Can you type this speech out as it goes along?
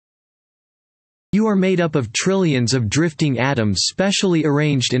You are made up of trillions of drifting atoms specially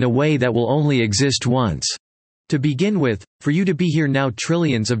arranged in a way that will only exist once. To begin with, for you to be here now,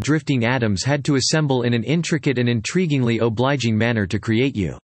 trillions of drifting atoms had to assemble in an intricate and intriguingly obliging manner to create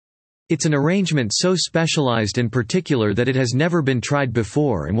you. It's an arrangement so specialized and particular that it has never been tried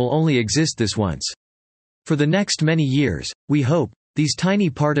before and will only exist this once. For the next many years, we hope, these tiny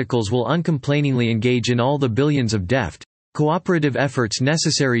particles will uncomplainingly engage in all the billions of deft, cooperative efforts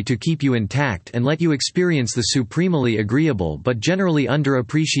necessary to keep you intact and let you experience the supremely agreeable but generally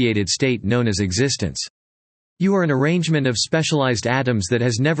underappreciated state known as existence. You are an arrangement of specialized atoms that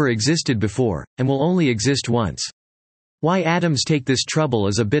has never existed before, and will only exist once. Why atoms take this trouble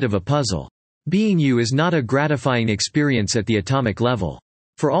is a bit of a puzzle. Being you is not a gratifying experience at the atomic level.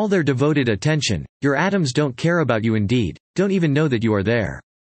 For all their devoted attention, your atoms don't care about you, indeed, don't even know that you are there.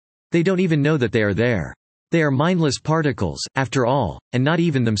 They don't even know that they are there. They are mindless particles, after all, and not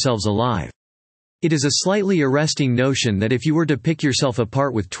even themselves alive. It is a slightly arresting notion that if you were to pick yourself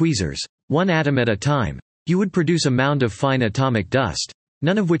apart with tweezers, one atom at a time, you would produce a mound of fine atomic dust,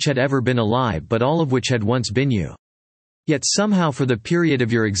 none of which had ever been alive but all of which had once been you. Yet somehow for the period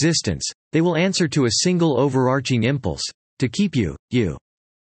of your existence, they will answer to a single overarching impulse, to keep you, you.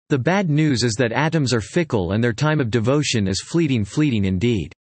 The bad news is that atoms are fickle and their time of devotion is fleeting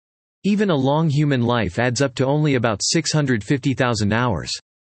indeed. Even a long human life adds up to only about 650,000 hours.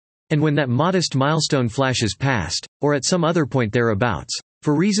 And when that modest milestone flashes past, or at some other point thereabouts,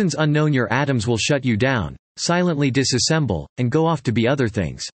 for reasons unknown your atoms will shut you down, silently disassemble, and go off to be other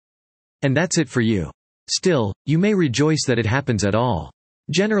things. And that's it for you. Still, you may rejoice that it happens at all.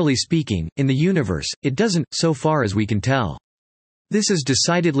 Generally speaking, in the universe, it doesn't, so far as we can tell. This is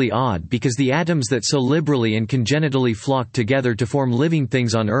decidedly odd because the atoms that so liberally and congenitally flock together to form living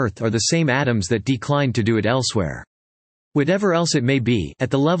things on Earth are the same atoms that decline to do it elsewhere. Whatever else it may be, at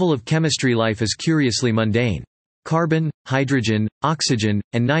the level of chemistry life is curiously mundane. Carbon, hydrogen, oxygen,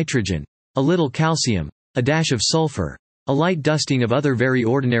 and nitrogen, a little calcium, a dash of sulfur, a light dusting of other very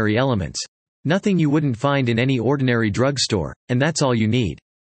ordinary elements. Nothing you wouldn't find in any ordinary drugstore, and that's all you need.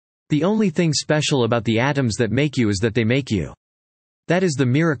 The only thing special about the atoms that make you is that they make you. That is the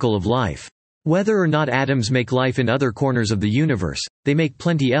miracle of life. Whether or not atoms make life in other corners of the universe, they make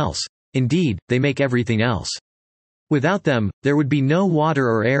plenty else. Indeed, they make everything else. Without them, there would be no water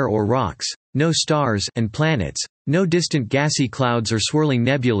or air or rocks, no stars and planets, no distant gassy clouds or swirling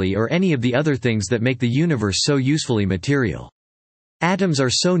nebulae or any of the other things that make the universe so usefully material. Atoms are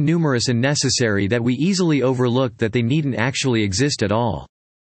so numerous and necessary that we easily overlook that they needn't actually exist at all.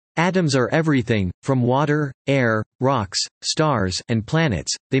 Atoms are everything, from water, air, rocks, stars, and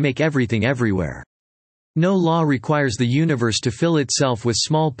planets, they make everything everywhere. No law requires the universe to fill itself with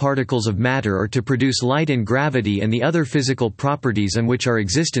small particles of matter or to produce light and gravity and the other physical properties on which our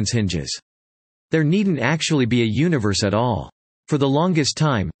existence hinges. There needn't actually be a universe at all. For the longest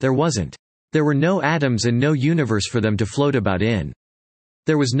time, there wasn't. There were no atoms and no universe for them to float about in.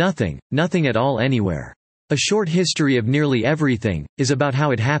 There was nothing at all anywhere. A short history of nearly everything is about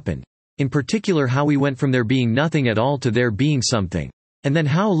how it happened, in particular how we went from there being nothing at all to there being something, and then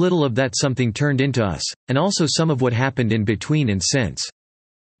how little of that something turned into us, and also some of what happened in between and since.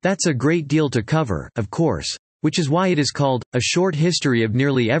 That's a great deal to cover, of course, which is why it is called A Short History of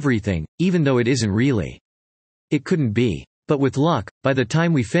Nearly Everything, even though it isn't really. It couldn't be. But with luck, by the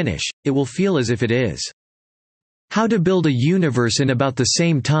time we finish, it will feel as if it is. How to build a universe in about the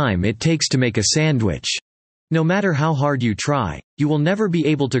same time it takes to make a sandwich. No matter how hard you try, you will never be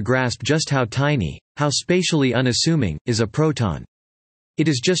able to grasp just how tiny, how spatially unassuming, is a proton. It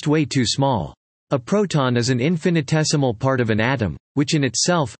is just way too small. A proton is an infinitesimal part of an atom, which in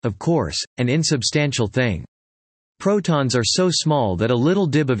itself, of course, an insubstantial thing. Protons are so small that a little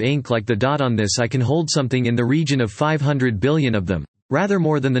dib of ink like the dot on this can hold something in the region of 500 billion of them, rather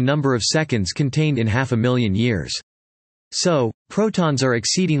more than the number of seconds contained in 500,000 years. So, protons are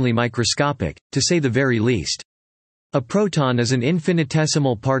exceedingly microscopic, to say the very least. A proton is an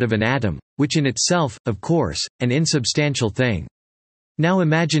infinitesimal part of an atom, which in itself, of course, an insubstantial thing. Now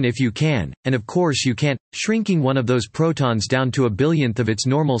imagine if you can, and of course you can't, shrinking one of those protons down to a billionth of its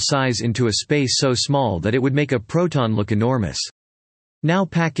normal size into a space so small that it would make a proton look enormous. Now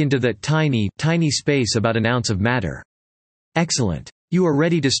pack into that tiny space about an ounce of matter. Excellent. You are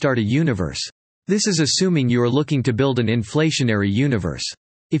ready to start a universe. This is assuming you are looking to build an inflationary universe.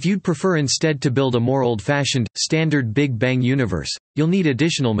 If you'd prefer instead to build a more old-fashioned, standard Big Bang universe, you'll need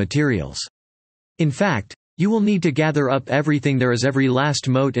additional materials. In fact, you will need to gather up everything there is, every last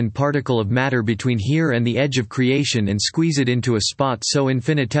mote and particle of matter between here and the edge of creation, and squeeze it into a spot so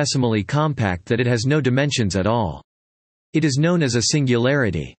infinitesimally compact that it has no dimensions at all. It is known as a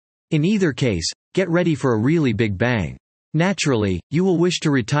singularity. In either case, get ready for a really big bang. Naturally, you will wish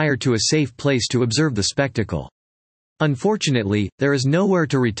to retire to a safe place to observe the spectacle. Unfortunately, there is nowhere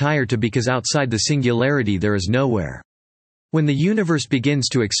to retire to because outside the singularity there is nowhere. When the universe begins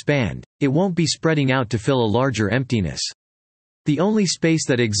to expand, it won't be spreading out to fill a larger emptiness. The only space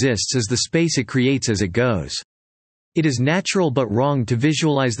that exists is the space it creates as it goes. It is natural but wrong to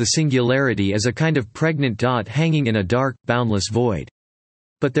visualize the singularity as a kind of pregnant dot hanging in a dark, boundless void.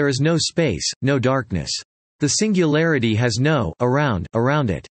 But there is no space, no darkness. The singularity has no around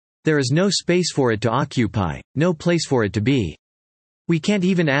it. There is no space for it to occupy, no place for it to be. We can't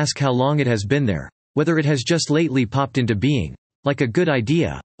even ask how long it has been there, whether it has just lately popped into being, like a good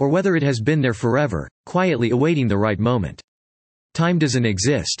idea, or whether it has been there forever, quietly awaiting the right moment. Time doesn't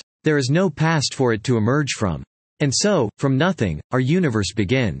exist. There is no past for it to emerge from. And so, from nothing, our universe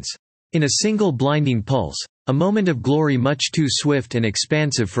begins. In a single blinding pulse, a moment of glory much too swift and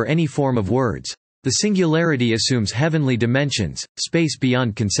expansive for any form of words, the singularity assumes heavenly dimensions, space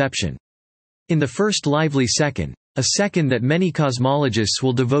beyond conception. In the first lively second, a second that many cosmologists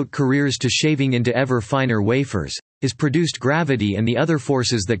will devote careers to shaving into ever finer wafers, is produced gravity and the other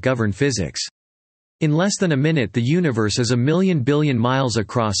forces that govern physics. In less than a minute the universe is 1,000,000 billion miles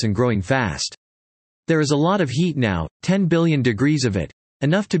across and growing fast. There is a lot of heat now, 10 billion degrees of it,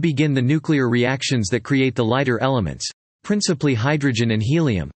 enough to begin the nuclear reactions that create the lighter elements, principally hydrogen and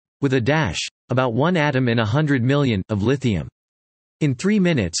helium, with a dash, about 1 atom in 100 million, of lithium. In 3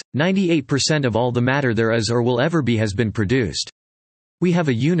 minutes, 98% of all the matter there is or will ever be has been produced. We have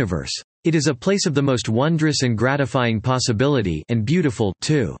a universe. It is a place of the most wondrous and gratifying possibility, and beautiful,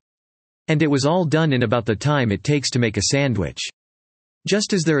 too. And it was all done in about the time it takes to make a sandwich.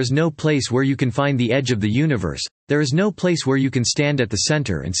 Just as there is no place where you can find the edge of the universe, there is no place where you can stand at the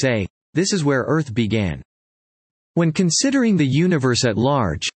center and say, "This is where Earth began." When considering the universe at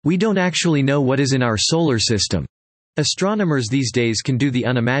large, we don't actually know what is in our solar system. Astronomers these days can do the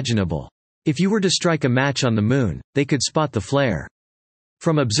unimaginable. If you were to strike a match on the moon, they could spot the flare.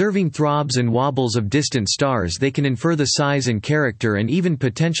 From observing throbs and wobbles of distant stars they can infer the size and character and even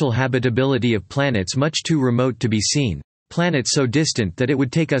potential habitability of planets much too remote to be seen, planets so distant that it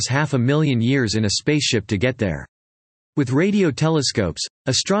would take us 500,000 years in a spaceship to get there. With radio telescopes,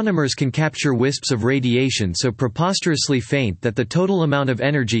 astronomers can capture wisps of radiation so preposterously faint that the total amount of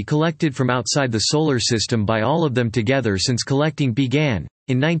energy collected from outside the solar system by all of them together since collecting began,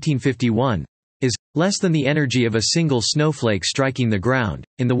 in 1951, is less than the energy of a single snowflake striking the ground,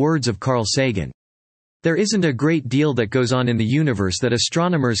 in the words of Carl Sagan. There isn't a great deal that goes on in the universe that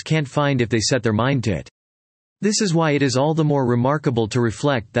astronomers can't find if they set their mind to it. This is why it is all the more remarkable to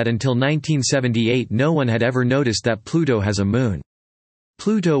reflect that until 1978 no one had ever noticed that Pluto has a moon.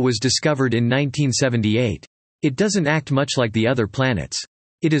 Pluto was discovered in 1978. It doesn't act much like the other planets.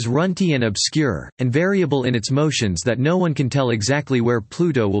 It is runty and obscure, and variable in its motions that no one can tell exactly where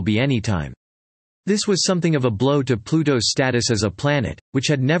Pluto will be anytime. This was something of a blow to Pluto's status as a planet, which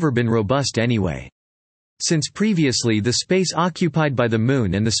had never been robust anyway. Since previously the space occupied by the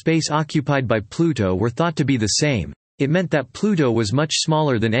Moon and the space occupied by Pluto were thought to be the same, it meant that Pluto was much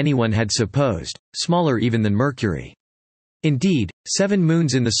smaller than anyone had supposed, smaller even than Mercury. Indeed, 7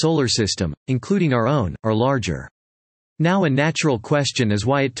 moons in the Solar System, including our own, are larger. Now a natural question is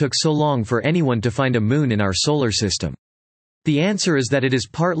why it took so long for anyone to find a moon in our Solar System. The answer is that it is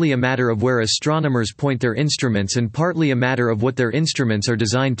partly a matter of where astronomers point their instruments and partly a matter of what their instruments are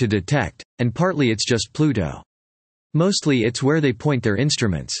designed to detect, and partly it's just Pluto. Mostly it's where they point their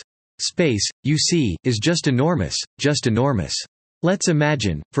instruments. Space, you see, is just enormous, just enormous. Let's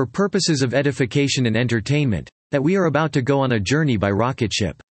imagine, for purposes of edification and entertainment, that we are about to go on a journey by rocket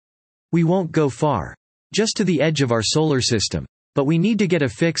ship. We won't go far. Just to the edge of our solar system. But we need to get a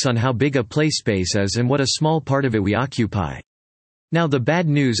fix on how big a place space is and what a small part of it we occupy. Now the bad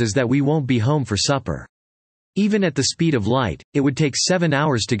news is that we won't be home for supper. Even at the speed of light, it would take 7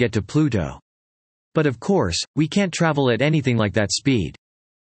 hours to get to Pluto. But of course, we can't travel at anything like that speed.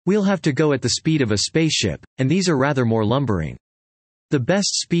 We'll have to go at the speed of a spaceship, and these are rather more lumbering. The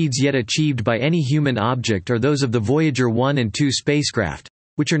best speeds yet achieved by any human object are those of the Voyager 1 and 2 spacecraft,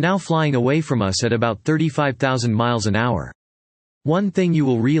 which are now flying away from us at about 35,000 miles an hour. One thing you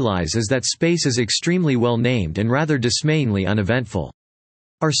will realize is that space is extremely well named and rather dismayingly uneventful.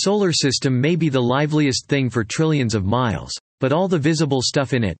 Our solar system may be the liveliest thing for trillions of miles, but all the visible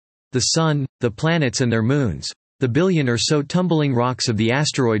stuff in it, the sun, the planets and their moons, the billion or so tumbling rocks of the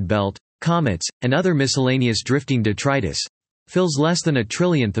asteroid belt, comets, and other miscellaneous drifting detritus, fills less than a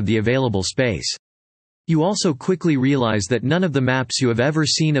trillionth of the available space. You also quickly realize that none of the maps you have ever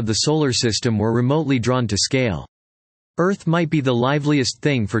seen of the solar system were remotely drawn to scale. Earth might be the liveliest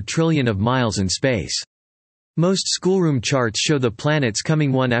thing for trillion of miles in space. Most schoolroom charts show the planets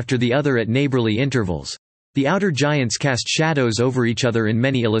coming one after the other at neighborly intervals. The outer giants cast shadows over each other in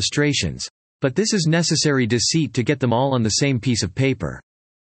many illustrations. But this is necessary deceit to get them all on the same piece of paper.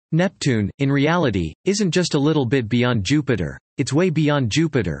 Neptune, in reality, isn't just a little bit beyond Jupiter, it's way beyond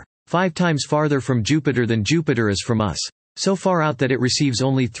Jupiter, 5 times farther from Jupiter than Jupiter is from us, so far out that it receives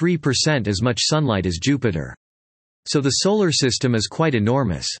only 3% as much sunlight as Jupiter. So the solar system is quite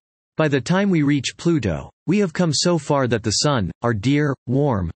enormous. By the time we reach Pluto, we have come so far that the Sun, our dear,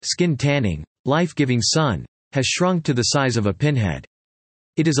 warm, skin-tanning, life-giving Sun, has shrunk to the size of a pinhead.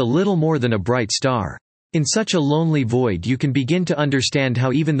 It is a little more than a bright star. In such a lonely void you can begin to understand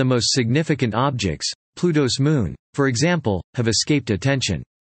how even the most significant objects, Pluto's moon, for example, have escaped attention.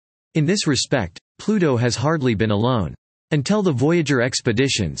 In this respect, Pluto has hardly been alone. Until the Voyager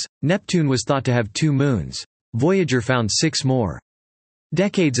expeditions, Neptune was thought to have 2 moons. Voyager found 6 more.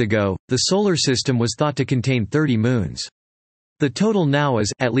 Decades ago, the Solar System was thought to contain 30 moons. The total now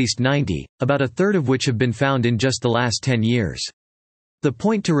is, at least 90, about a third of which have been found in just the last 10 years. The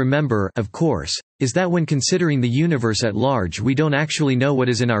point to remember, of course, is that when considering the universe at large we don't actually know what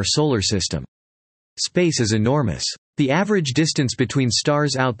is in our solar system. Space is enormous. The average distance between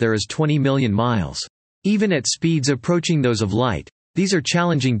stars out there is 20 million miles. Even at speeds approaching those of light, these are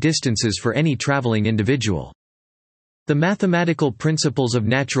challenging distances for any traveling individual. The mathematical principles of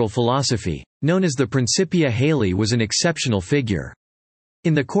natural philosophy, known as the Principia Halley, was an exceptional figure.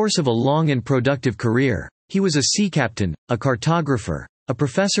 In the course of a long and productive career, he was a sea captain, a cartographer, a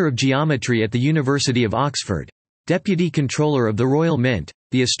professor of geometry at the University of Oxford, deputy controller of the Royal Mint,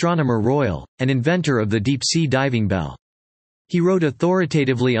 the Astronomer Royal, and inventor of the deep-sea diving bell. He wrote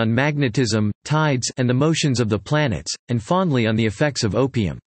authoritatively on magnetism, tides, and the motions of the planets, and fondly on the effects of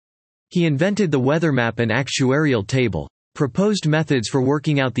opium. He invented the weather map and actuarial table, proposed methods for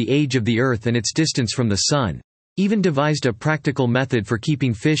working out the age of the Earth and its distance from the Sun, even devised a practical method for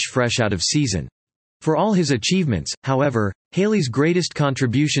keeping fish fresh out of season. For all his achievements, however, Halley's greatest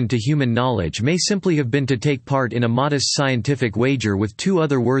contribution to human knowledge may simply have been to take part in a modest scientific wager with 2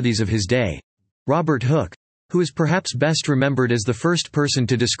 other worthies of his day. Robert Hooke, who is perhaps best remembered as the first person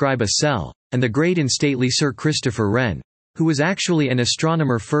to describe a cell, and the great and stately Sir Christopher Wren, who was actually an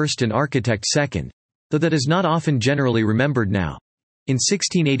astronomer first and architect second, though that is not often generally remembered now. In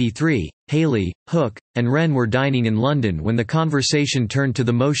 1683, Halley, Hooke, and Wren were dining in London when the conversation turned to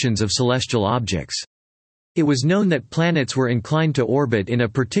the motions of celestial objects. It was known that planets were inclined to orbit in a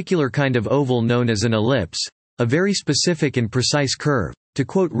particular kind of oval known as an ellipse, a very specific and precise curve, to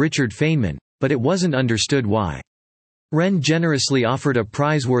quote Richard Feynman, but it wasn't understood why. Wren generously offered a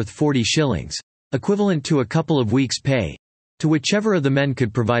prize worth 40 shillings, equivalent to a couple of weeks' pay, to whichever of the men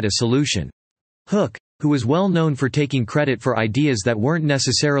could provide a solution. Hooke, who was well known for taking credit for ideas that weren't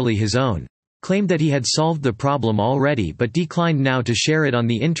necessarily his own, claimed that he had solved the problem already but declined now to share it on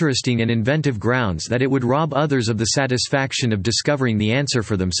the interesting and inventive grounds that it would rob others of the satisfaction of discovering the answer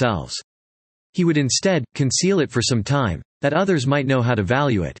for themselves. He would instead conceal it for some time, that others might know how to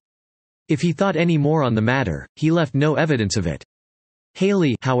value it. If he thought any more on the matter, he left no evidence of it.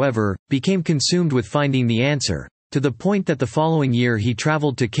 Halley, however, became consumed with finding the answer, to the point that the following year he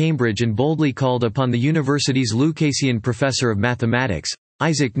travelled to Cambridge and boldly called upon the university's Lucasian professor of mathematics,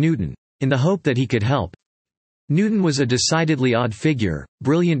 Isaac Newton, in the hope that he could help. Newton was a decidedly odd figure,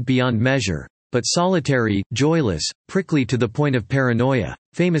 brilliant beyond measure, but solitary, joyless, prickly to the point of paranoia,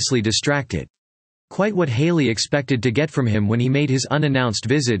 famously distracted. Quite what Halley expected to get from him when he made his unannounced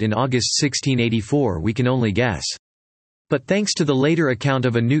visit in August 1684 we can only guess. But thanks to the later account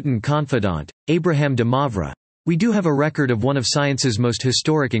of a Newton confidant, Abraham de Moivre, we do have a record of one of science's most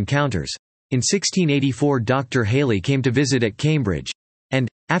historic encounters. In 1684 Dr. Halley came to visit at Cambridge, and,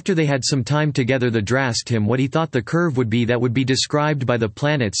 after they had some time together, the Dr. asked him what he thought the curve would be that would be described by the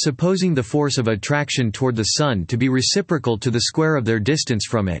planets supposing the force of attraction toward the Sun to be reciprocal to the square of their distance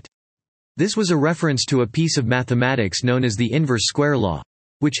from it. This was a reference to a piece of mathematics known as the inverse square law,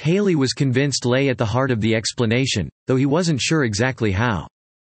 which Halley was convinced lay at the heart of the explanation, though he wasn't sure exactly how.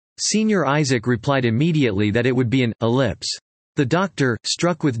 Senior Isaac replied immediately that it would be an ellipse. The doctor,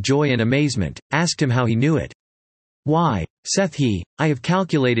 struck with joy and amazement, asked him how he knew it. "Why," saith he, "I have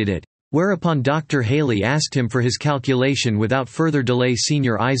calculated it," whereupon Dr. Halley asked him for his calculation without further delay.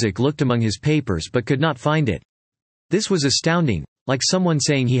 Senior Isaac looked among his papers but could not find it. This was astounding, like someone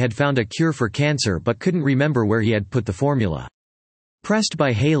saying he had found a cure for cancer but couldn't remember where he had put the formula. Pressed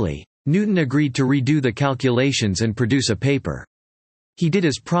by Halley, Newton agreed to redo the calculations and produce a paper. He did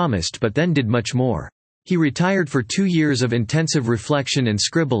as promised but then did much more. He retired for 2 years of intensive reflection and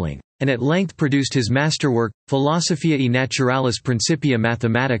scribbling, and at length produced his masterwork, Philosophiae Naturalis Principia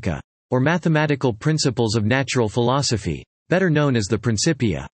Mathematica, or Mathematical Principles of Natural Philosophy, better known as the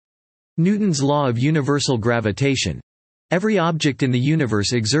Principia. Newton's law of universal gravitation. Every object in the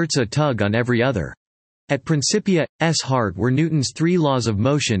universe exerts a tug on every other. At Principia's heart were Newton's 3 laws of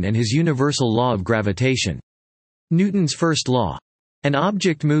motion and his universal law of gravitation. Newton's first law. An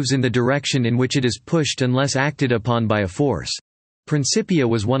object moves in the direction in which it is pushed unless acted upon by a force. Principia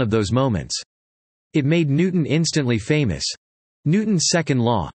was one of those moments. It made Newton instantly famous. Newton's second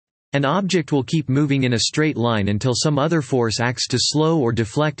law. An object will keep moving in a straight line until some other force acts to slow or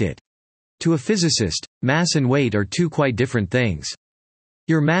deflect it. To a physicist, mass and weight are 2 quite different things.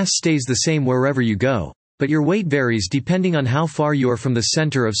 Your mass stays the same wherever you go, but your weight varies depending on how far you are from the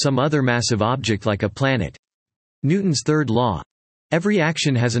center of some other massive object like a planet. Newton's third law. Every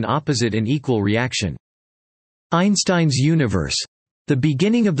action has an opposite and equal reaction. Einstein's universe. The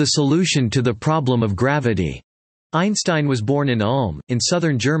beginning of the solution to the problem of gravity. Einstein was born in Ulm, in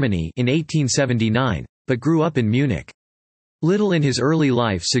southern Germany in 1879, but grew up in Munich. Little in his early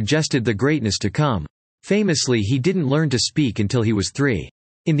life suggested the greatness to come. Famously, he didn't learn to speak until he was 3.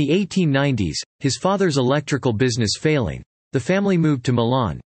 In the 1890s, his father's electrical business failing, the family moved to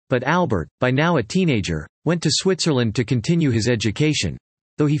Milan, but Albert, by now a teenager, went to Switzerland to continue his education,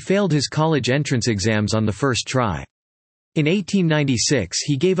 though he failed his college entrance exams on the first try. In 1896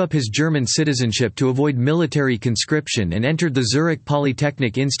 he gave up his German citizenship to avoid military conscription and entered the Zurich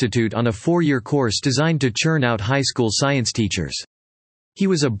Polytechnic Institute on a 4-year course designed to churn out high school science teachers. He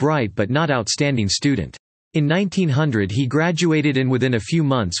was a bright but not outstanding student. In 1900 he graduated and within a few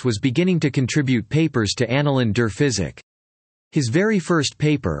months was beginning to contribute papers to Annalen der Physik. His very first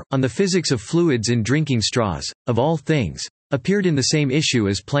paper, on the physics of fluids in drinking straws, of all things, appeared in the same issue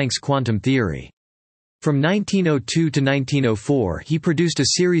as Planck's quantum theory. From 1902 to 1904 he produced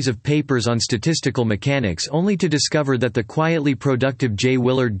a series of papers on statistical mechanics only to discover that the quietly productive J.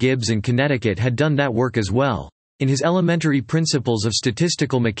 Willard Gibbs in Connecticut had done that work as well, in his Elementary Principles of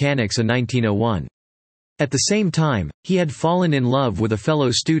Statistical Mechanics in 1901. At the same time, he had fallen in love with a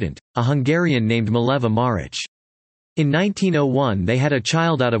fellow student, a Hungarian named Mileva Maric. In 1901 they had a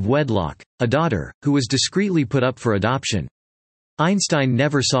child out of wedlock, a daughter, who was discreetly put up for adoption. Einstein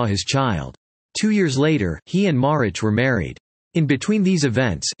never saw his child. 2 years later, he and Maric were married. In between these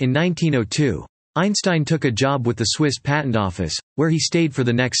events, in 1902, Einstein took a job with the Swiss Patent Office, where he stayed for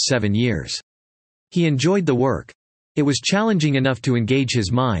the next 7 years. He enjoyed the work. It was challenging enough to engage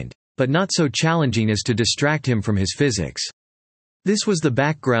his mind, but not so challenging as to distract him from his physics. This was the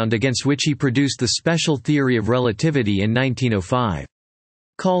background against which he produced the special theory of relativity in 1905.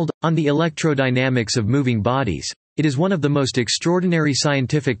 Called, On the Electrodynamics of Moving Bodies, it is one of the most extraordinary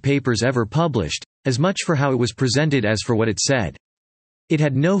scientific papers ever published, as much for how it was presented as for what it said. It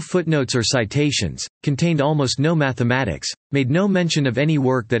had no footnotes or citations, contained almost no mathematics, made no mention of any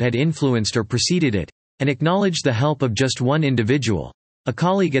work that had influenced or preceded it, and acknowledged the help of just one individual, a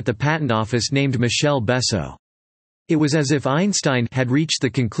colleague at the patent office named Michel Bessot. It was as if Einstein had reached the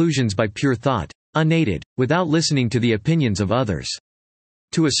conclusions by pure thought, unaided, without listening to the opinions of others.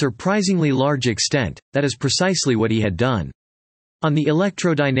 To a surprisingly large extent, that is precisely what he had done. On the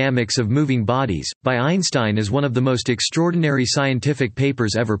Electrodynamics of Moving Bodies, by Einstein is one of the most extraordinary scientific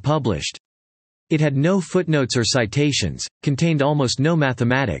papers ever published. It had no footnotes or citations, contained almost no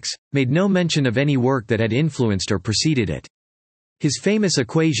mathematics, made no mention of any work that had influenced or preceded it. His famous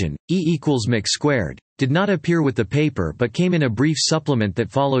equation, E = mc squared, did not appear with the paper but came in a brief supplement that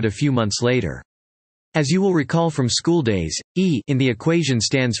followed a few months later. As you will recall from school days, E in the equation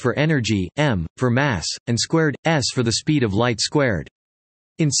stands for energy, m for mass, and squared, s for the speed of light squared.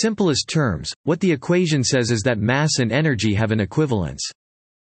 In simplest terms, what the equation says is that mass and energy have an equivalence.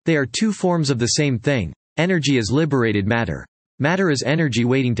 They are 2 forms of the same thing. Energy is liberated matter. Matter is energy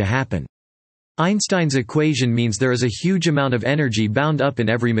waiting to happen. Einstein's equation means there is a huge amount of energy bound up in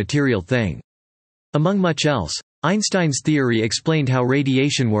every material thing. Among much else, Einstein's theory explained how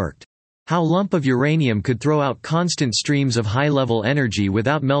radiation worked. How a lump of uranium could throw out constant streams of high-level energy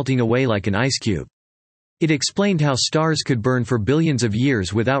without melting away like an ice cube. It explained how stars could burn for billions of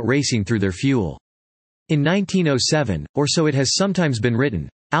years without racing through their fuel. In 1907, or so it has sometimes been written,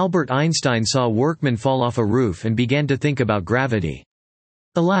 Albert Einstein saw a workman fall off a roof and began to think about gravity.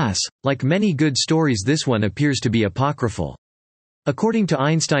 Alas, like many good stories, this one appears to be apocryphal. According to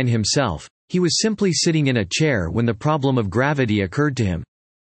Einstein himself, he was simply sitting in a chair when the problem of gravity occurred to him.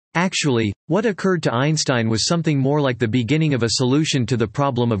 Actually, what occurred to Einstein was something more like the beginning of a solution to the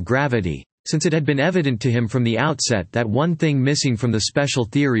problem of gravity, since it had been evident to him from the outset that one thing missing from the special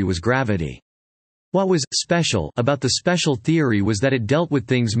theory was gravity. What was «special» about the special theory was that it dealt with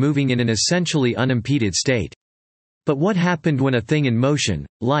things moving in an essentially unimpeded state. But what happened when a thing in motion,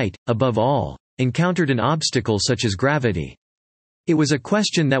 light, above all, encountered an obstacle such as gravity? It was a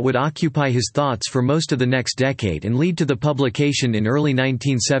question that would occupy his thoughts for most of the next decade and lead to the publication in early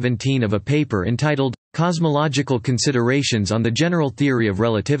 1917 of a paper entitled, Cosmological Considerations on the General Theory of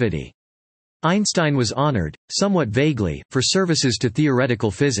Relativity. Einstein was honored, somewhat vaguely, for services to theoretical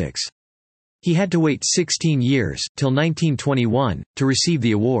physics. He had to wait 16 years, till 1921, to receive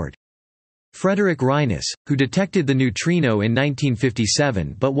the award. Frederick Reines, who detected the neutrino in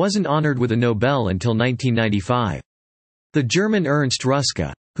 1957 but wasn't honored with a Nobel until 1995. The German Ernst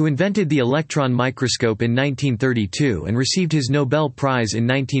Ruska, who invented the electron microscope in 1932 and received his Nobel Prize in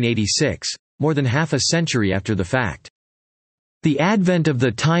 1986, more than half a century after the fact. The advent of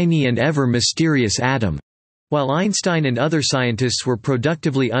the tiny and ever mysterious atom. While Einstein and other scientists were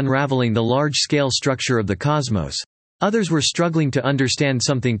productively unraveling the large-scale structure of the cosmos, others were struggling to understand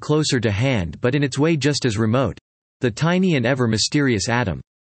something closer to hand but in its way just as remote: the tiny and ever mysterious atom.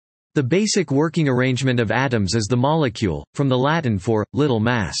 The basic working arrangement of atoms is the molecule, from the Latin for little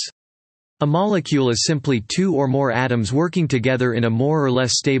mass. A molecule is simply two or more atoms working together in a more or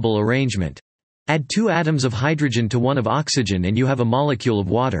less stable arrangement. Add 2 atoms of hydrogen to 1 of oxygen and you have a molecule of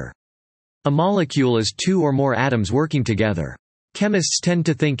water. A molecule is 2 or more atoms working together. Chemists tend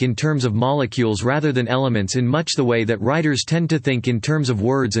to think in terms of molecules rather than elements in much the way that writers tend to think in terms of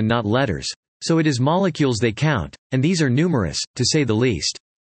words and not letters, so it is molecules they count, and these are numerous, to say the least.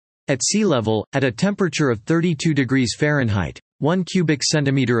 At sea level, at a temperature of 32 degrees Fahrenheit, 1 cubic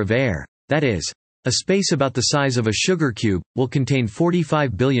centimeter of air, that is, a space about the size of a sugar cube, will contain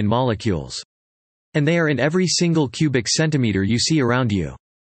 45 billion molecules. And they are in every single cubic centimeter you see around you.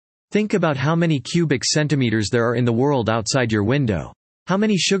 Think about how many cubic centimeters there are in the world outside your window. How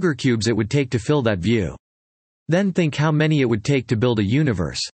many sugar cubes it would take to fill that view. Then think how many it would take to build a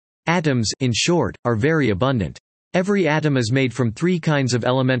universe. Atoms, in short, are very abundant. Every atom is made from 3 kinds of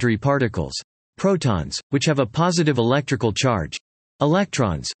elementary particles: protons, which have a positive electrical charge;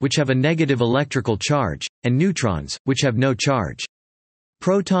 electrons, which have a negative electrical charge; and neutrons, which have no charge.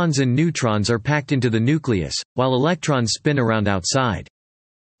 Protons and neutrons are packed into the nucleus, while electrons spin around outside.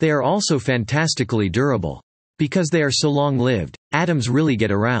 They are also fantastically durable. Because they are so long-lived, atoms really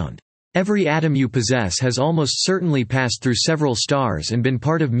get around. Every atom you possess has almost certainly passed through several stars and been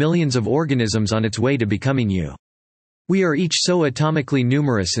part of millions of organisms on its way to becoming you. We are each so atomically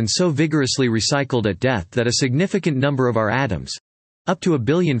numerous and so vigorously recycled at death that a significant number of our atoms—up to 1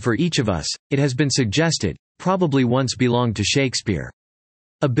 billion for each of us, it has been suggested—probably once belonged to Shakespeare.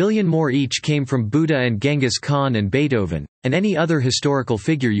 1 billion more each came from Buddha and Genghis Khan and Beethoven, and any other historical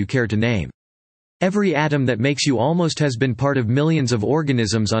figure you care to name. Every atom that makes you almost has been part of millions of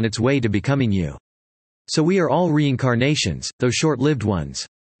organisms on its way to becoming you. So we are all reincarnations, though short-lived ones.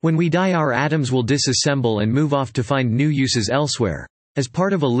 When we die, our atoms will disassemble and move off to find new uses elsewhere, as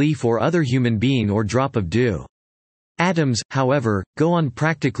part of a leaf or other human being or drop of dew. Atoms, however, go on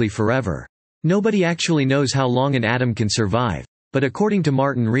practically forever. Nobody actually knows how long an atom can survive, but according to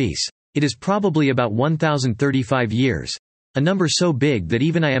Martin Rees, it is probably about 1035 years, a number so big that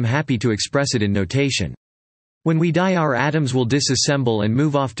even I am happy to express it in notation. When we die, our atoms will disassemble and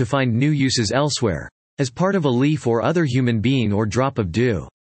move off to find new uses elsewhere, as part of a leaf or other human being or drop of dew.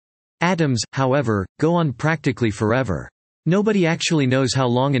 Atoms, however, go on practically forever. Nobody actually knows how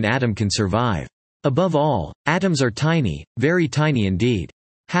long an atom can survive. Above all, atoms are tiny, very tiny indeed.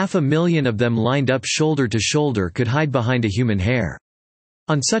 500,000 of them lined up shoulder to shoulder could hide behind a human hair.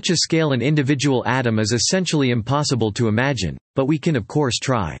 On such a scale, an individual atom is essentially impossible to imagine, but we can of course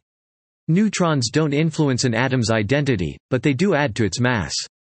try. Neutrons don't influence an atom's identity, but they do add to its mass.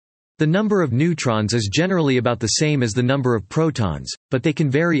 The number of neutrons is generally about the same as the number of protons, but they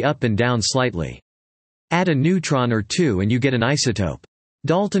can vary up and down slightly. Add a neutron or 2 and you get an isotope.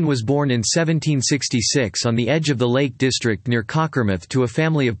 Dalton was born in 1766 on the edge of the Lake District near Cockermouth to a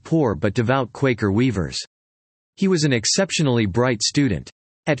family of poor but devout Quaker weavers. He was an exceptionally bright student.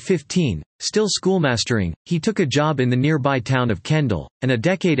 At 15, still schoolmastering, he took a job in the nearby town of Kendal, and a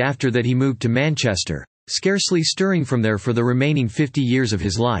decade after that he moved to Manchester, scarcely stirring from there for the remaining 50 years of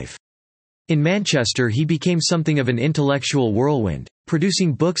his life. In Manchester he became something of an intellectual whirlwind,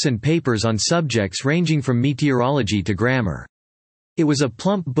 producing books and papers on subjects ranging from meteorology to grammar. It was a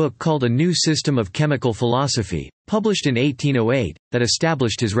plump book called A New System of Chemical Philosophy, published in 1808, that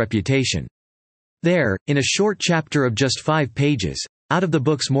established his reputation. There, in a short chapter of just 5 pages, out of the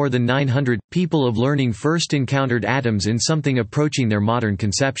book's more than 900, people of learning first encountered atoms in something approaching their modern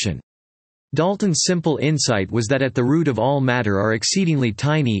conception. Dalton's simple insight was that at the root of all matter are exceedingly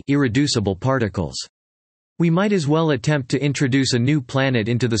tiny, irreducible particles. We might as well attempt to introduce a new planet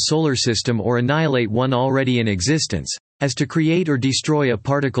into the solar system or annihilate one already in existence, as to create or destroy a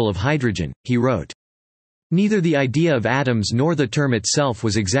particle of hydrogen, he wrote. Neither the idea of atoms nor the term itself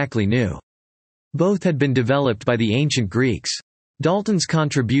was exactly new. Both had been developed by the ancient Greeks. Dalton's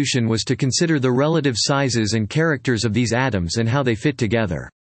contribution was to consider the relative sizes and characters of these atoms and how they fit together.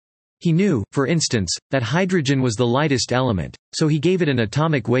 He knew, for instance, that hydrogen was the lightest element, so he gave it an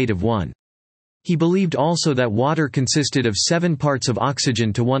atomic weight of 1. He believed also that water consisted of 7 parts of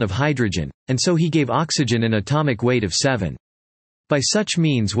oxygen to 1 of hydrogen, and so he gave oxygen an atomic weight of 7. By such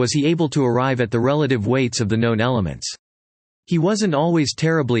means was he able to arrive at the relative weights of the known elements. He wasn't always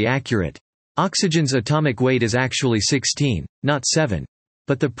terribly accurate. Oxygen's atomic weight is actually 16, not 7.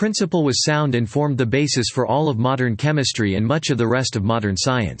 But the principle was sound and formed the basis for all of modern chemistry and much of the rest of modern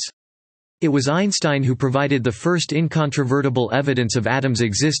science. It was Einstein who provided the first incontrovertible evidence of atoms'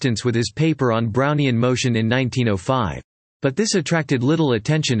 existence with his paper on Brownian motion in 1905. But this attracted little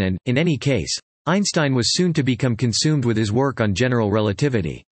attention and, in any case, Einstein was soon to become consumed with his work on general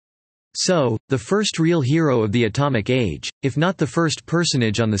relativity. So, the first real hero of the atomic age, if not the first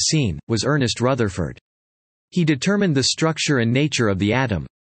personage on the scene, was Ernest Rutherford. He determined the structure and nature of the atom.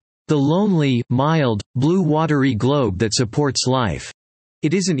 The lonely, mild, blue watery globe that supports life.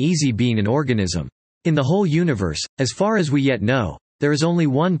 It isn't easy being an organism. In the whole universe, as far as we yet know, there is only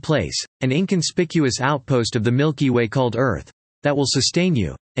one place, an inconspicuous outpost of the Milky Way called Earth, that will sustain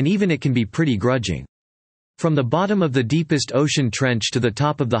you, and even it can be pretty grudging. From the bottom of the deepest ocean trench to the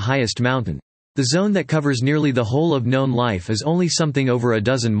top of the highest mountain, the zone that covers nearly the whole of known life is only something over a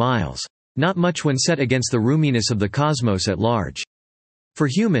dozen miles, not much when set against the roominess of the cosmos at large. For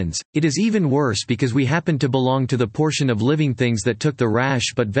humans, it is even worse because we happen to belong to the portion of living things that took the rash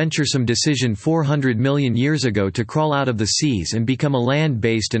but venturesome decision 400 million years ago to crawl out of the seas and become a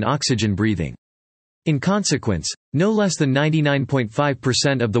land-based and oxygen-breathing. In consequence, no less than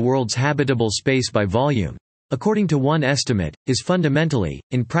 99.5% of the world's habitable space by volume, according to one estimate, is fundamentally,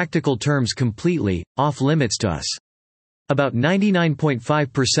 in practical terms completely, off-limits to us. About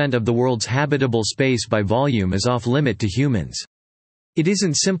 99.5% of the world's habitable space by volume is off-limit to humans. It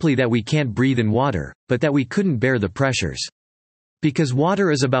isn't simply that we can't breathe in water, but that we couldn't bear the pressures. Because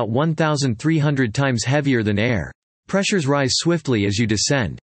water is about 1,300 times heavier than air, pressures rise swiftly as you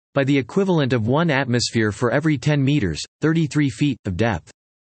descend, by the equivalent of 1 atmosphere for every 10 meters, 33 feet, of depth.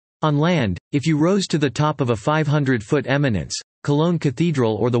 On land, if you rose to the top of a 500-foot eminence, Cologne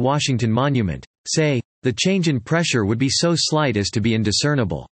Cathedral or the Washington Monument, say, the change in pressure would be so slight as to be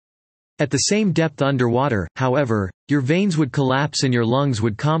indiscernible. At the same depth underwater, however, your veins would collapse and your lungs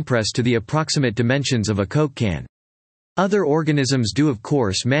would compress to the approximate dimensions of a Coke can. Other organisms do of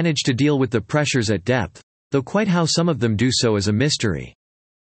course manage to deal with the pressures at depth, though quite how some of them do so is a mystery.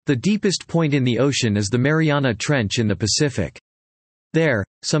 The deepest point in the ocean is the Mariana Trench in the Pacific. There,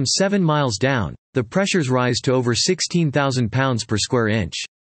 some 7 miles down, the pressures rise to over 16,000 pounds per square inch.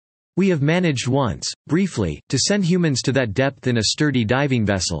 We have managed once, briefly, to send humans to that depth in a sturdy diving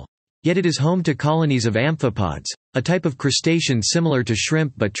vessel. Yet it is home to colonies of amphipods, a type of crustacean similar to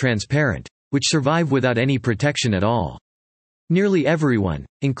shrimp but transparent, which survive without any protection at all. Nearly everyone,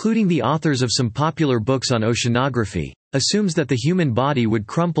 including the authors of some popular books on oceanography, assumes that the human body would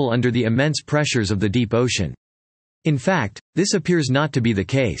crumple under the immense pressures of the deep ocean. In fact, this appears not to be the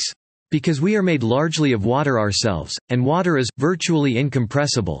case. Because we are made largely of water ourselves, and water is virtually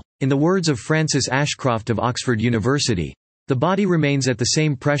incompressible, in the words of Francis Ashcroft of Oxford University, the body remains at the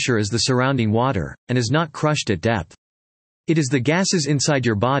same pressure as the surrounding water, and is not crushed at depth. It is the gases inside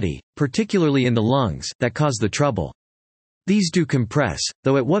your body, particularly in the lungs, that cause the trouble. These do compress,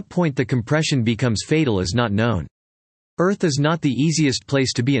 though at what point the compression becomes fatal is not known. Earth is not the easiest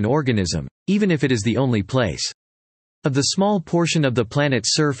place to be an organism, even if it is the only place. Of the small portion of the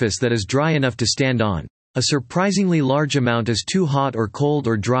planet's surface that is dry enough to stand on, a surprisingly large amount is too hot or cold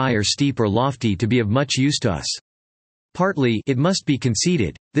or dry or steep or lofty to be of much use to us. Partly, it must be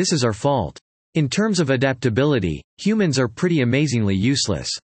conceded, this is our fault. In terms of adaptability, humans are pretty amazingly useless.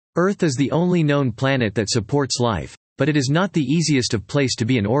 Earth is the only known planet that supports life, but it is not the easiest of place to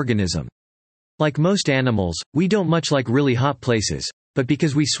be an organism. Like most animals, we don't much like really hot places, but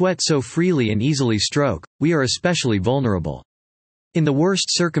because we sweat so freely and easily stroke, we are especially vulnerable. In the worst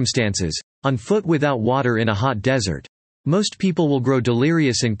circumstances, on foot without water in a hot desert, most people will grow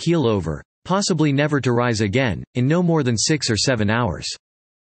delirious and keel over, possibly never to rise again, in no more than 6 or 7 hours.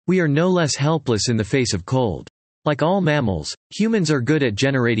 We are no less helpless in the face of cold. Like all mammals, humans are good at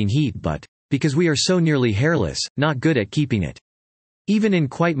generating heat but, because we are so nearly hairless, not good at keeping it. Even in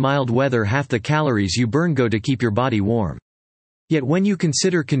quite mild weather, half the calories you burn go to keep your body warm. Yet when you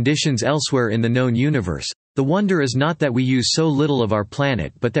consider conditions elsewhere in the known universe, the wonder is not that we use so little of our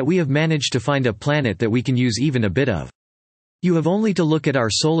planet but that we have managed to find a planet that we can use even a bit of. You have only to look at our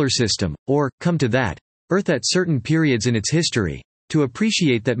solar system, or, come to that, Earth at certain periods in its history, to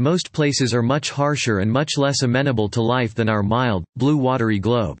appreciate that most places are much harsher and much less amenable to life than our mild, blue watery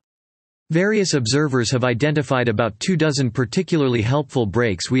globe. Various observers have identified about 24 particularly helpful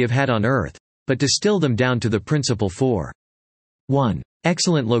breaks we have had on Earth, but distill them down to the principal four. 1.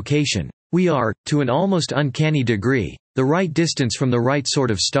 Excellent location. We are, to an almost uncanny degree, the right distance from the right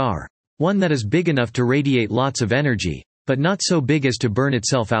sort of star, one that is big enough to radiate lots of energy, but not so big as to burn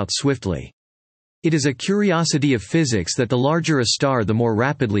itself out swiftly. It is a curiosity of physics that the larger a star the more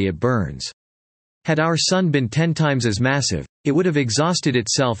rapidly it burns. Had our Sun been 10 times as massive, it would have exhausted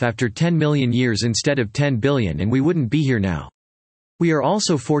itself after 10 million years instead of 10 billion, and we wouldn't be here now. We are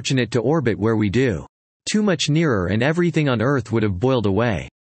also fortunate to orbit where we do. Too much nearer and everything on Earth would have boiled away.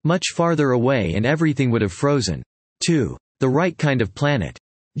 Much farther away and everything would have frozen. 2. The right kind of planet.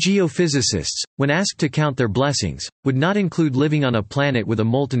 Geophysicists, when asked to count their blessings, would not include living on a planet with a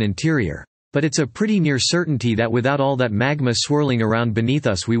molten interior, but it's a pretty near certainty that without all that magma swirling around beneath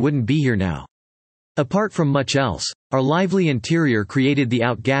us we wouldn't be here now. Apart from much else, our lively interior created the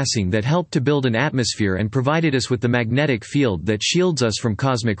outgassing that helped to build an atmosphere and provided us with the magnetic field that shields us from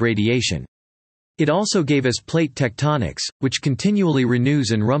cosmic radiation. It also gave us plate tectonics, which continually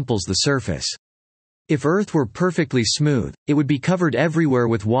renews and rumples the surface. If Earth were perfectly smooth, it would be covered everywhere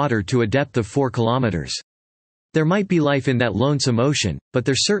with water to a depth of 4 kilometers. There might be life in that lonesome ocean, but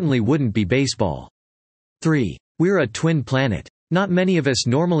there certainly wouldn't be baseball. 3. We're a twin planet. Not many of us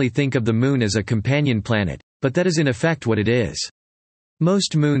normally think of the Moon as a companion planet, but that is in effect what it is.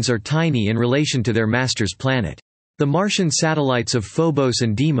 Most moons are tiny in relation to their master's planet. The Martian satellites of Phobos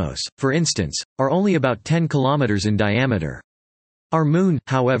and Deimos, for instance, are only about 10 kilometers in diameter. Our Moon,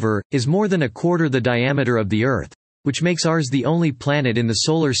 however, is more than a quarter the diameter of the Earth, which makes ours the only planet in the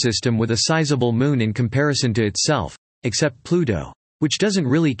Solar System with a sizable moon in comparison to itself, except Pluto, which doesn't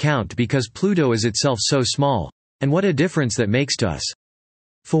really count because Pluto is itself so small, and what a difference that makes to us.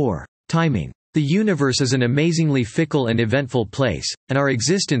 4. Timing. The universe is an amazingly fickle and eventful place, and our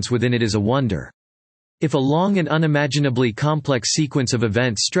existence within it is a wonder. If a long and unimaginably complex sequence of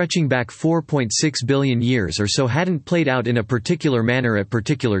events stretching back 4.6 billion years or so hadn't played out in a particular manner at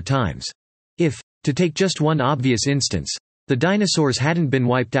particular times. If, to take just one obvious instance, the dinosaurs hadn't been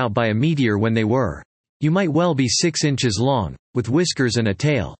wiped out by a meteor when they were, you might well be 6 inches long, with whiskers and a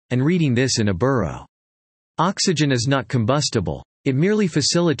tail, and reading this in a burrow. Oxygen is not combustible, it merely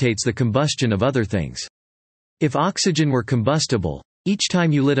facilitates the combustion of other things. If oxygen were combustible, each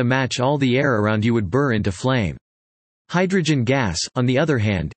time you lit a match all the air around you would burr into flame. Hydrogen gas, on the other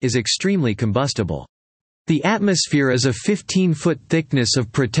hand, is extremely combustible. The atmosphere is a 15-foot thickness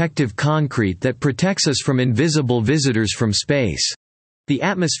of protective concrete that protects us from invisible visitors from space. The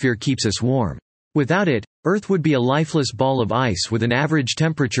atmosphere keeps us warm. Without it, Earth would be a lifeless ball of ice with an average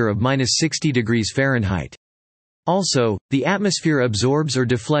temperature of -60 degrees Fahrenheit. Also, the atmosphere absorbs or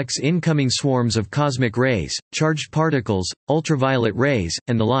deflects incoming swarms of cosmic rays, charged particles, ultraviolet rays,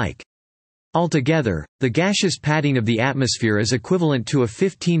 and the like. Altogether, the gaseous padding of the atmosphere is equivalent to a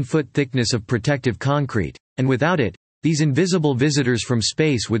 15-foot thickness of protective concrete, and without it, these invisible visitors from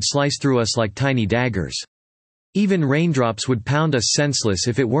space would slice through us like tiny daggers. Even raindrops would pound us senseless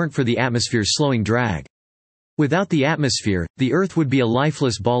if it weren't for the atmosphere's slowing drag. Without the atmosphere, the Earth would be a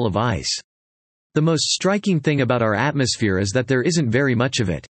lifeless ball of ice. The most striking thing about our atmosphere is that there isn't very much of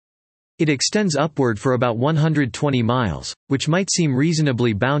it. It extends upward for about 120 miles, which might seem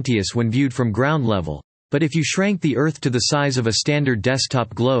reasonably bounteous when viewed from ground level, but if you shrank the Earth to the size of a standard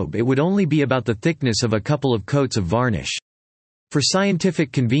desktop globe it would only be about the thickness of a couple of coats of varnish. For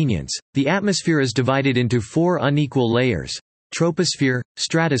scientific convenience, the atmosphere is divided into 4 unequal layers: troposphere,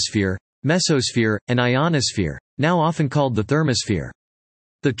 stratosphere, mesosphere, and ionosphere, now often called the thermosphere.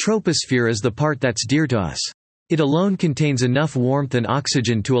 The troposphere is the part that's dear to us. It alone contains enough warmth and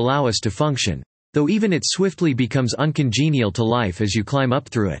oxygen to allow us to function, though even it swiftly becomes uncongenial to life as you climb up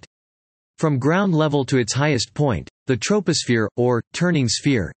through it. From ground level to its highest point, the troposphere, or turning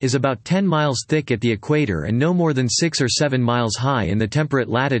sphere, is about 10 miles thick at the equator and no more than 6 or 7 miles high in the temperate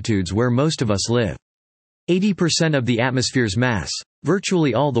latitudes where most of us live. 80% of the atmosphere's mass,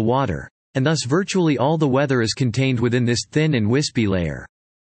 virtually all the water, and thus virtually all the weather is contained within this thin and wispy layer.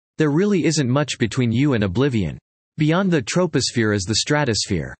 There really isn't much between you and oblivion. Beyond the troposphere is the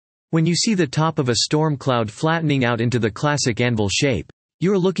stratosphere. When you see the top of a storm cloud flattening out into the classic anvil shape,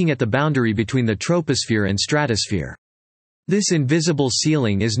 you are looking at the boundary between the troposphere and stratosphere. This invisible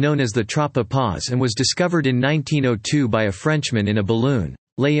ceiling is known as the tropopause and was discovered in 1902 by a Frenchman in a balloon,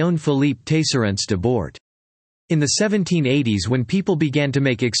 Léon-Philippe Tesserents de Bort. In the 1780s, when people began to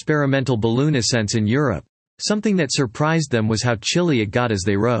make experimental balloon ascents in Europe, something that surprised them was how chilly it got as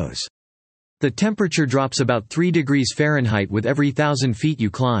they rose. The temperature drops about 3 degrees Fahrenheit with every 1,000 feet you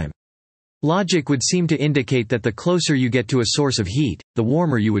climb. Logic would seem to indicate that the closer you get to a source of heat, the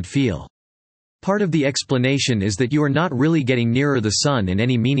warmer you would feel. Part of the explanation is that you are not really getting nearer the sun in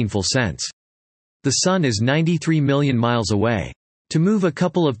any meaningful sense. The sun is 93 million miles away. To move a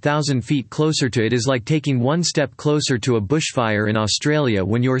couple of thousand feet closer to it is like taking one step closer to a bushfire in Australia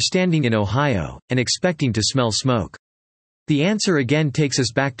when you are standing in Ohio, and expecting to smell smoke. The answer again takes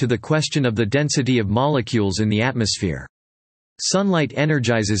us back to the question of the density of molecules in the atmosphere. Sunlight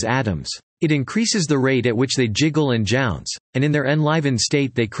energizes atoms. It increases the rate at which they jiggle and jounce, and in their enlivened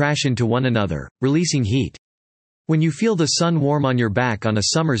state they crash into one another, releasing heat. When you feel the sun warm on your back on a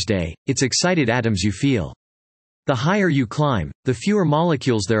summer's day, it's excited atoms you feel. The higher you climb, the fewer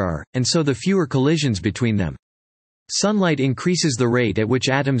molecules there are, and so the fewer collisions between them. Sunlight increases the rate at which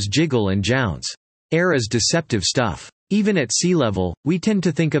atoms jiggle and jounce. Air is deceptive stuff. Even at sea level, we tend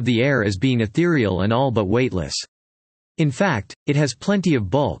to think of the air as being ethereal and all but weightless. In fact, it has plenty of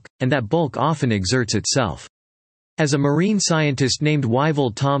bulk, and that bulk often exerts itself. As a marine scientist named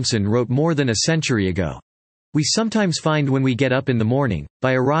Wyville Thomson wrote more than a century ago, "We sometimes find when we get up in the morning,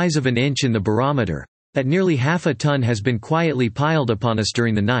 by a rise of an inch in the barometer, that nearly half a ton has been quietly piled upon us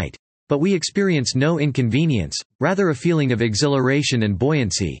during the night, but we experience no inconvenience, rather a feeling of exhilaration and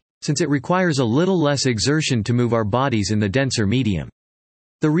buoyancy, since it requires a little less exertion to move our bodies in the denser medium."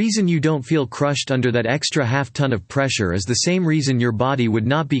 The reason you don't feel crushed under that extra half-ton of pressure is the same reason your body would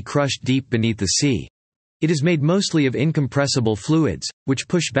not be crushed deep beneath the sea. It is made mostly of incompressible fluids, which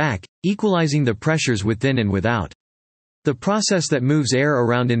push back, equalizing the pressures within and without. The process that moves air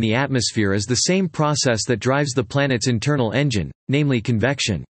around in the atmosphere is the same process that drives the planet's internal engine, namely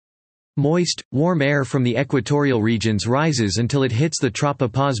convection. Moist, warm air from the equatorial regions rises until it hits the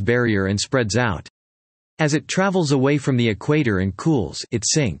tropopause barrier and spreads out. As it travels away from the equator and cools, it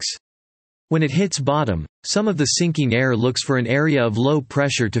sinks. When it hits bottom, some of the sinking air looks for an area of low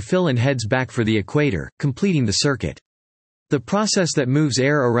pressure to fill and heads back for the equator, completing the circuit. The process that moves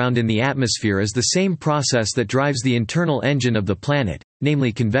air around in the atmosphere is the same process that drives the internal engine of the planet,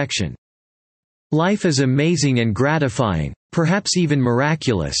 namely convection. Life is amazing and gratifying, perhaps even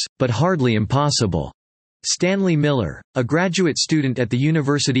miraculous, but hardly impossible. Stanley Miller, a graduate student at the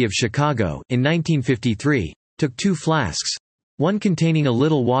University of Chicago in 1953, took 2 flasks, one containing a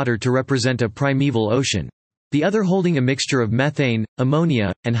little water to represent a primeval ocean, the other holding a mixture of methane,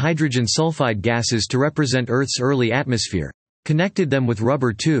 ammonia, and hydrogen sulfide gases to represent Earth's early atmosphere, connected them with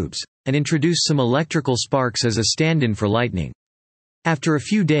rubber tubes, and introduced some electrical sparks as a stand-in for lightning. After a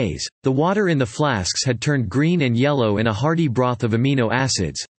few days, the water in the flasks had turned green and yellow in a hearty broth of amino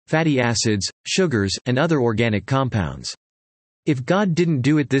acids, fatty acids, sugars, and other organic compounds. "If God didn't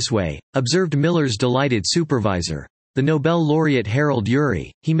do it this way," observed Miller's delighted supervisor, the Nobel laureate Harold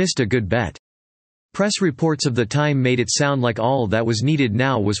Urey, "he missed a good bet." Press reports of the time made it sound like all that was needed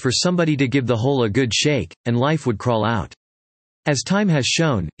now was for somebody to give the hole a good shake, and life would crawl out. As time has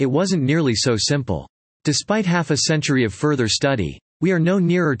shown, it wasn't nearly so simple. Despite half a century of further study, we are no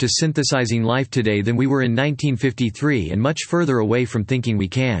nearer to synthesizing life today than we were in 1953 and much further away from thinking we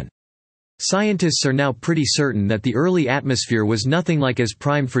can. Scientists are now pretty certain that the early atmosphere was nothing like as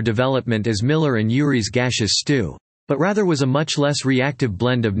primed for development as Miller and Urey's gaseous stew, but rather was a much less reactive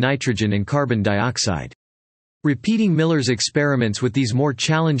blend of nitrogen and carbon dioxide. Repeating Miller's experiments with these more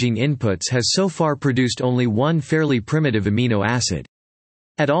challenging inputs has so far produced only one fairly primitive amino acid.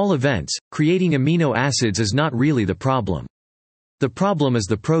 At all events, creating amino acids is not really the problem. The problem is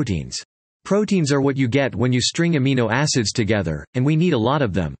the proteins. Proteins are what you get when you string amino acids together, and we need a lot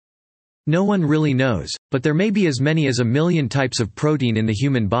of them. No one really knows, but there may be as many as 1 million types of protein in the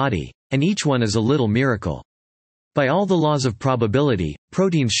human body, and each one is a little miracle. By all the laws of probability,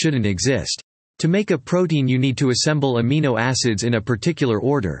 proteins shouldn't exist. To make a protein you need to assemble amino acids in a particular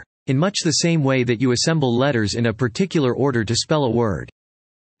order, in much the same way that you assemble letters in a particular order to spell a word.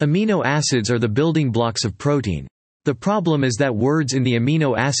 Amino acids are the building blocks of protein. The problem is that words in the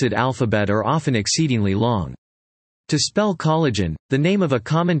amino acid alphabet are often exceedingly long. To spell collagen, the name of a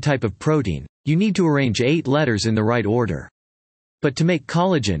common type of protein, you need to arrange 8 letters in the right order. But to make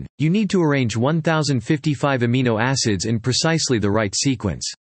collagen, you need to arrange 1055 amino acids in precisely the right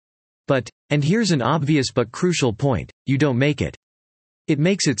sequence. But, and here's an obvious but crucial point, you don't make it. It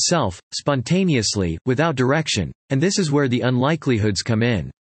makes itself, spontaneously, without direction, and this is where the unlikelihoods come in.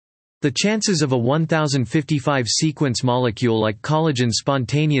 The chances of a 1055 sequence molecule like collagen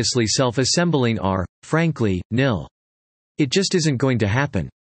spontaneously self-assembling are, frankly, nil. It just isn't going to happen.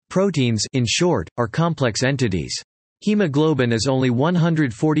 Proteins, in short, are complex entities. Hemoglobin is only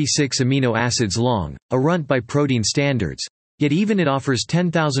 146 amino acids long, a runt by protein standards, yet even it offers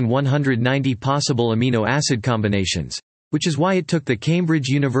 10,190 possible amino acid combinations, which is why it took the Cambridge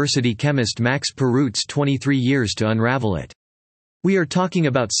University chemist Max Perutz 23 years to unravel it. We are talking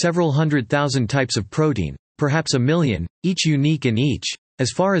about several 100,000 types of protein, perhaps a million, each unique and each, as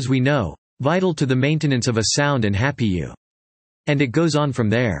far as we know, vital to the maintenance of a sound and happy you. And it goes on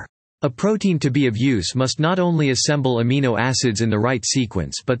from there. A protein to be of use must not only assemble amino acids in the right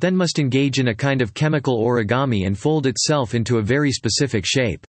sequence but then must engage in a kind of chemical origami and fold itself into a very specific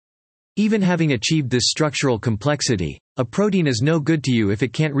shape. Even having achieved this structural complexity, a protein is no good to you if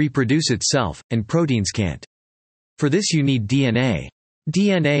it can't reproduce itself, and proteins can't. For this you need DNA.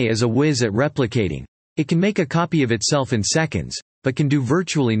 DNA is a whiz at replicating. It can make a copy of itself in seconds, but can do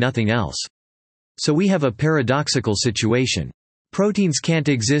virtually nothing else. So we have a paradoxical situation. Proteins can't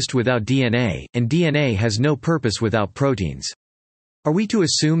exist without DNA, and DNA has no purpose without proteins. Are we to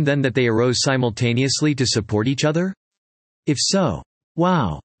assume then that they arose simultaneously to support each other? If so,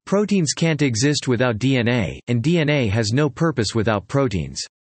 wow! Proteins can't exist without DNA, and DNA has no purpose without proteins.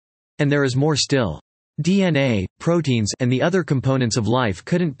 And there is more still. DNA, proteins, and the other components of life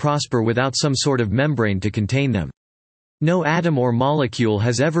couldn't prosper without some sort of membrane to contain them. No atom or molecule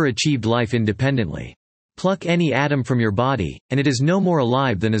has ever achieved life independently. Pluck any atom from your body, and it is no more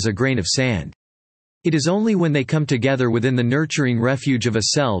alive than as a grain of sand. It is only when they come together within the nurturing refuge of a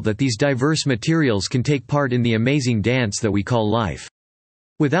cell that these diverse materials can take part in the amazing dance that we call life.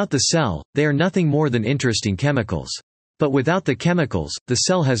 Without the cell, they are nothing more than interesting chemicals. But without the chemicals, the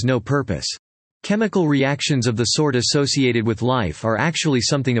cell has no purpose. Chemical reactions of the sort associated with life are actually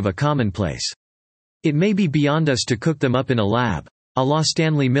something of a commonplace. It may be beyond us to cook them up in a lab, à la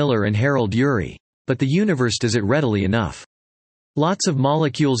Stanley Miller and Harold Urey. But the universe does it readily enough. Lots of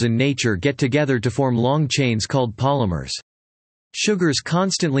molecules in nature get together to form long chains called polymers. Sugars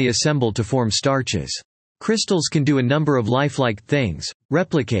constantly assemble to form starches. Crystals can do a number of lifelike things: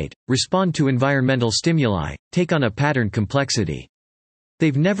 replicate, respond to environmental stimuli, take on a patterned complexity.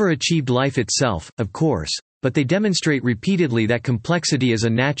 They've never achieved life itself, of course, but they demonstrate repeatedly that complexity is a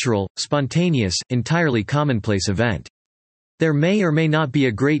natural, spontaneous, entirely commonplace event. There may or may not be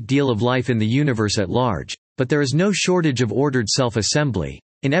a great deal of life in the universe at large, but there is no shortage of ordered self-assembly,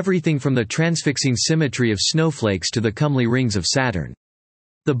 in everything from the transfixing symmetry of snowflakes to the comely rings of Saturn.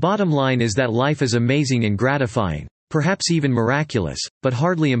 The bottom line is that life is amazing and gratifying, perhaps even miraculous, but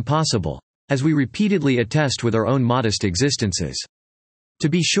hardly impossible, as we repeatedly attest with our own modest existences. To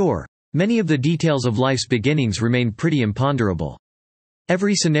be sure, many of the details of life's beginnings remain pretty imponderable.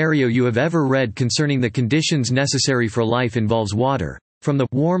 Every scenario you have ever read concerning the conditions necessary for life involves water, from the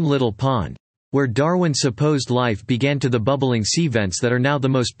warm little pond, where Darwin supposed life began, to the bubbling sea vents that are now the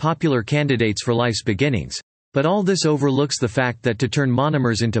most popular candidates for life's beginnings. But all this overlooks the fact that to turn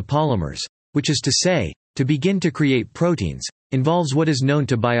monomers into polymers, which is to say, to begin to create proteins, involves what is known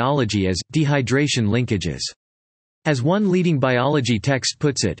to biology as dehydration linkages. As one leading biology text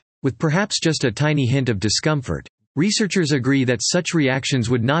puts it, with perhaps just a tiny hint of discomfort, researchers agree that such reactions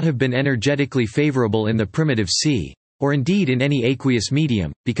would not have been energetically favorable in the primitive sea, or indeed in any aqueous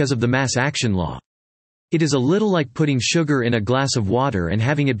medium, because of the mass action law. It is a little like putting sugar in a glass of water and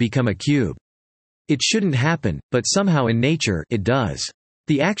having it become a cube. It shouldn't happen, but somehow in nature, it does.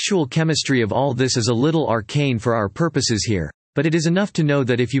 The actual chemistry of all this is a little arcane for our purposes here, but it is enough to know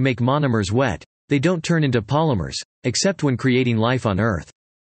that if you make monomers wet, they don't turn into polymers, except when creating life on Earth.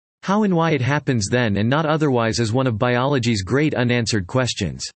 How and why it happens then and not otherwise is one of biology's great unanswered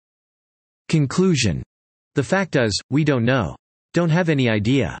questions. Conclusion. The fact is, we don't know. Don't have any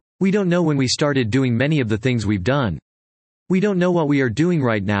idea. We don't know when we started doing many of the things we've done. We don't know what we are doing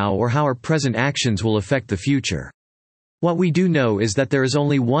right now or how our present actions will affect the future. What we do know is that there is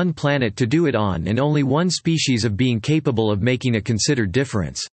only one planet to do it on and only one species of being capable of making a considered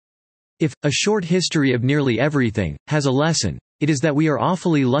difference. If a short history of nearly everything has a lesson, it is that we are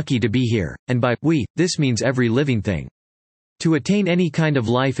awfully lucky to be here, and by we, this means every living thing. To attain any kind of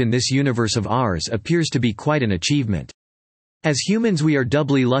life in this universe of ours appears to be quite an achievement. As humans we are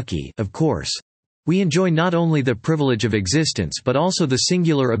doubly lucky, of course. We enjoy not only the privilege of existence but also the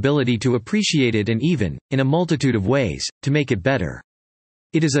singular ability to appreciate it and even, in a multitude of ways, to make it better.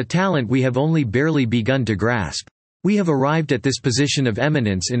 It is a talent we have only barely begun to grasp. We have arrived at this position of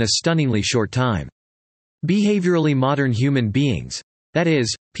eminence in a stunningly short time. Behaviorally modern human beings, that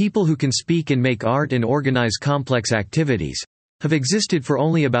is, people who can speak and make art and organize complex activities, have existed for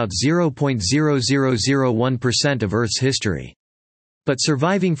only about 0.0001% of Earth's history. But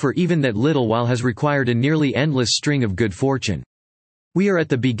surviving for even that little while has required a nearly endless string of good fortune. We are at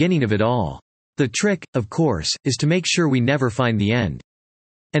the beginning of it all. The trick, of course, is to make sure we never find the end.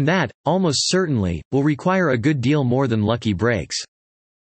 And that, almost certainly, will require a good deal more than lucky breaks.